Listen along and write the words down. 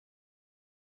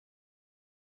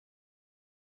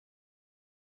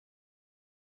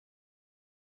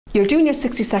You're doing your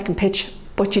 60-second pitch,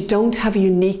 but you don't have a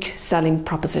unique selling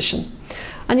proposition.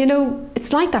 And you know,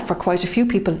 it's like that for quite a few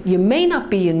people. You may not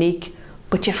be unique,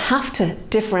 but you have to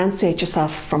differentiate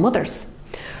yourself from others.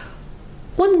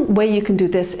 One way you can do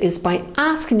this is by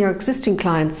asking your existing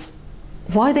clients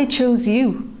why they chose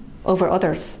you over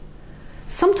others.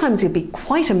 Sometimes you'll be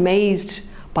quite amazed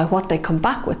by what they come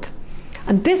back with.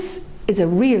 And this is a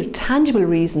real tangible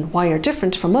reason why you're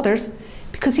different from others,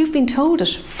 because you've been told it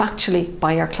factually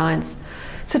by your clients.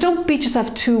 So don't beat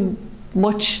yourself too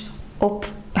much up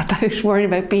about worrying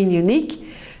about being unique.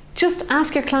 Just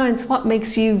ask your clients what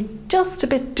makes you just a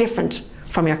bit different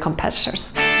from your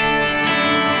competitors.